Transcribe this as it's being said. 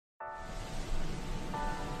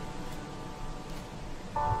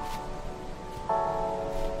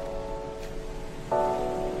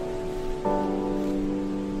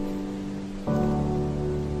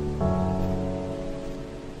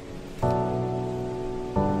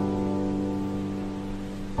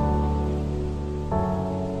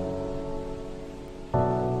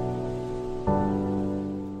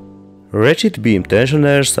Ratchet beam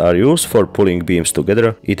tensioners are used for pulling beams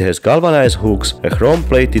together. It has galvanized hooks, a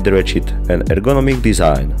chrome-plated ratchet, and ergonomic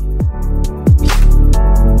design.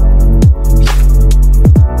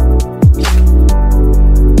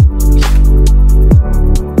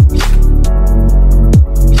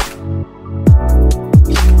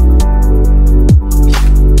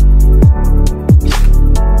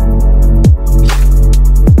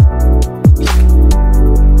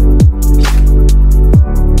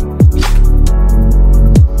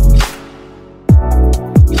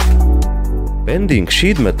 Bending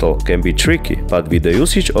sheet metal can be tricky, but with the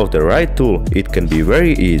usage of the right tool, it can be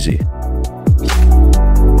very easy.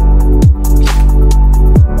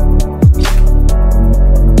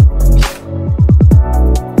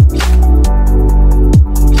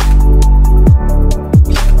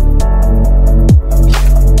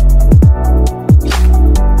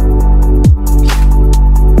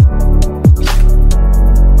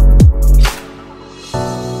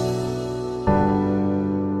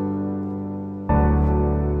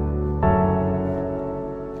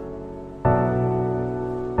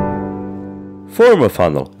 Former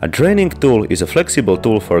funnel. A draining tool is a flexible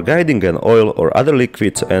tool for guiding an oil or other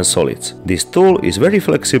liquids and solids. This tool is very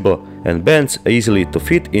flexible and bends easily to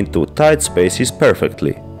fit into tight spaces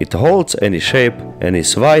perfectly. It holds any shape and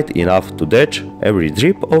is wide enough to catch every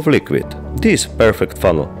drip of liquid. This perfect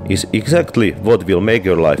funnel is exactly what will make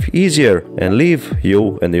your life easier and leave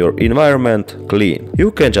you and your environment clean.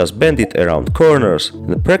 You can just bend it around corners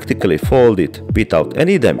and practically fold it without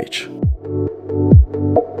any damage.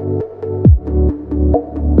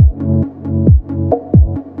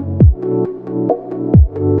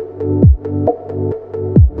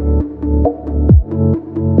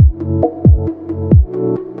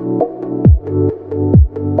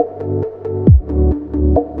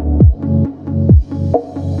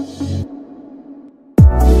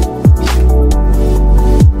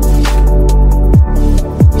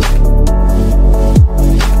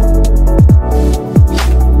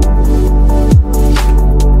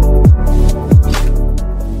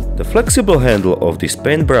 The flexible handle of this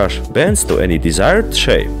paintbrush bends to any desired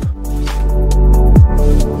shape.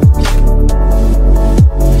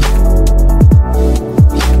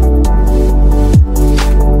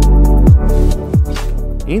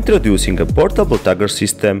 Introducing a portable tagger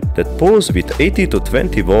system that pulls with 80 to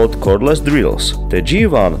 20 volt cordless drills. The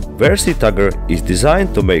G1 Versi tagger is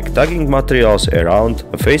designed to make tagging materials around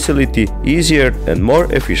a facility easier and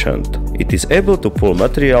more efficient. It is able to pull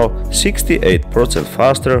material 68%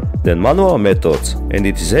 faster than manual methods, and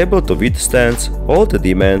it is able to withstand all the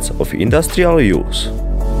demands of industrial use.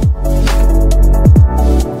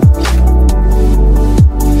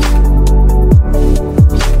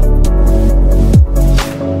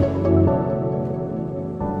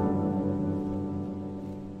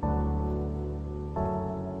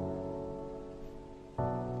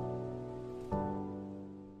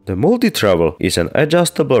 The multi-trowel is an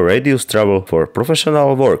adjustable radius trowel for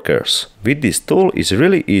professional workers. With this tool, it's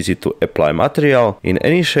really easy to apply material in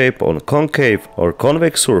any shape on concave or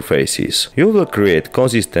convex surfaces. You will create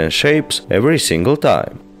consistent shapes every single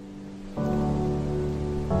time.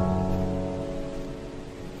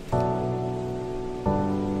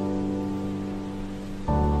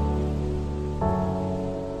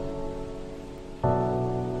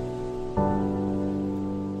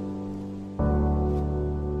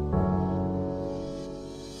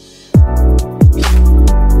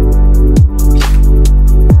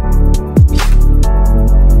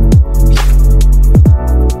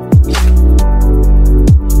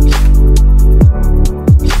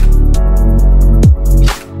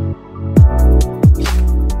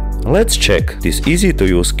 Let's check this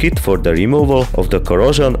easy-to-use kit for the removal of the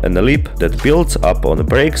corrosion and the lip that builds up on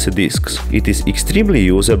brakes discs. It is extremely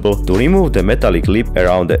usable to remove the metallic lip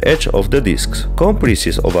around the edge of the discs.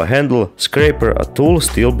 Comprises of a handle, scraper, a tool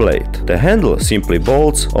steel blade. The handle simply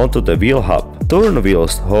bolts onto the wheel hub. Turn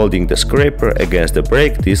wheels holding the scraper against the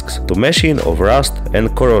brake discs to machine of rust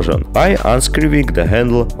and corrosion. By unscrewing the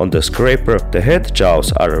handle on the scraper, the head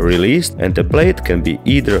jaws are released and the blade can be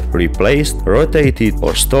either replaced, rotated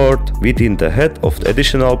or stored within the head of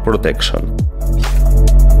additional protection.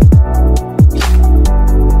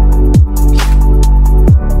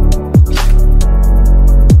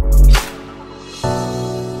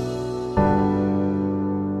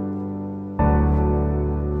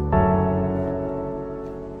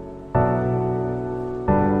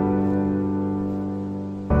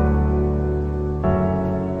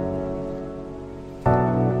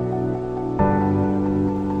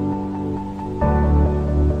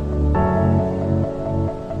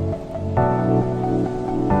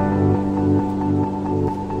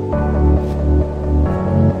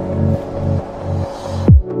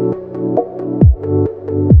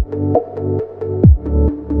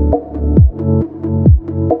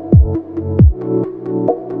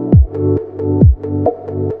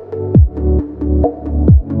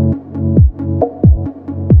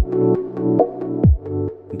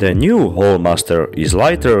 new HoleMaster is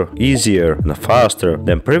lighter, easier and faster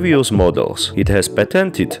than previous models. It has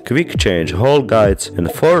patented quick change hole guides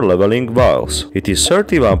and 4 leveling vials. It is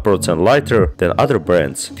 31% lighter than other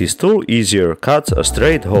brands. This tool easier cuts a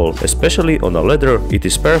straight hole, especially on a leather. It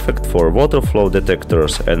is perfect for water flow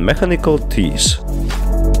detectors and mechanical teeth.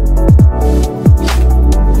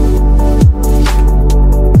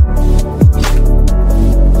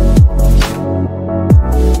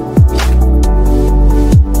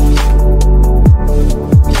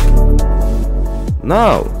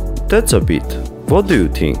 Now, that's a bit. What do you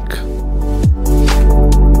think?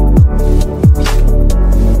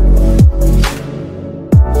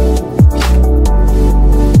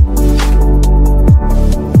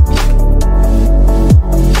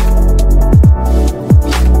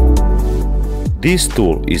 This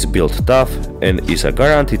tool is built tough and is a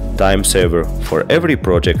guaranteed time saver for every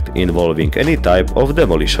project involving any type of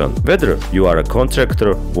demolition. Whether you are a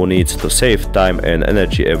contractor who needs to save time and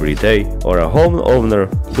energy every day, or a homeowner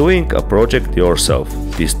doing a project yourself,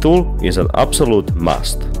 this tool is an absolute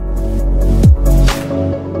must.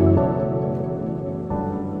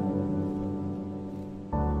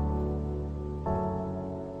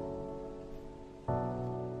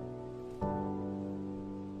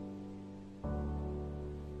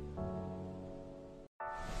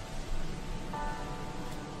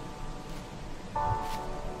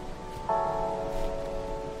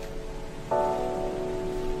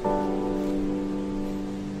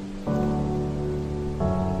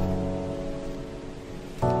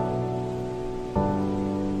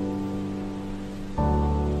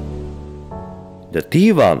 The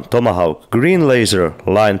T1 Tomahawk Green Laser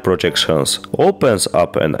Line Projections opens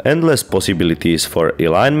up an endless possibilities for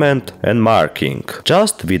alignment and marking.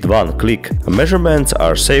 Just with one click, measurements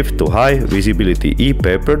are saved to high visibility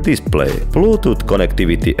e-paper display. Bluetooth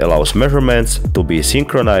connectivity allows measurements to be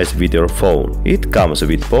synchronized with your phone. It comes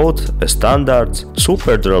with both a standard,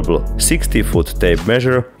 super durable 60-foot tape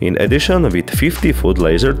measure in addition with 50-foot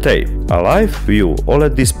laser tape. A live view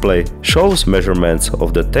OLED display shows measurements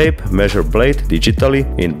of the tape measure blade digitally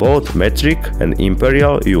in both metric and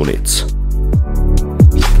imperial units.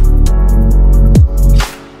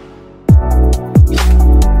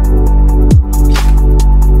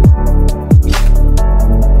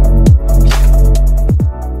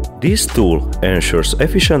 This tool ensures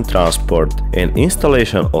efficient transport and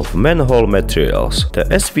installation of manhole materials. The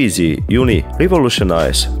SVZ Uni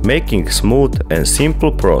revolutionizes making smooth and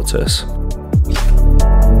simple process.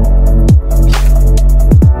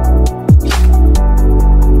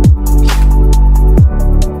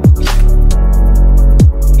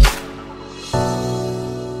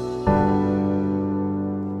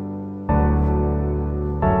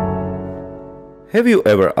 Have you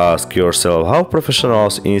ever asked yourself how professional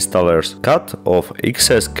installers cut off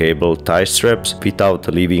excess cable tie straps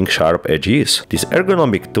without leaving sharp edges? This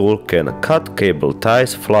ergonomic tool can cut cable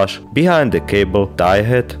ties flush behind the cable tie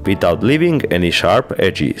head without leaving any sharp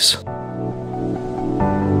edges.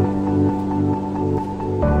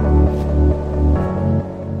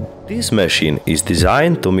 This machine is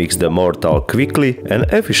designed to mix the mortar quickly and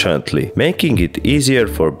efficiently, making it easier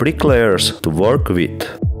for bricklayers to work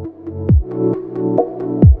with.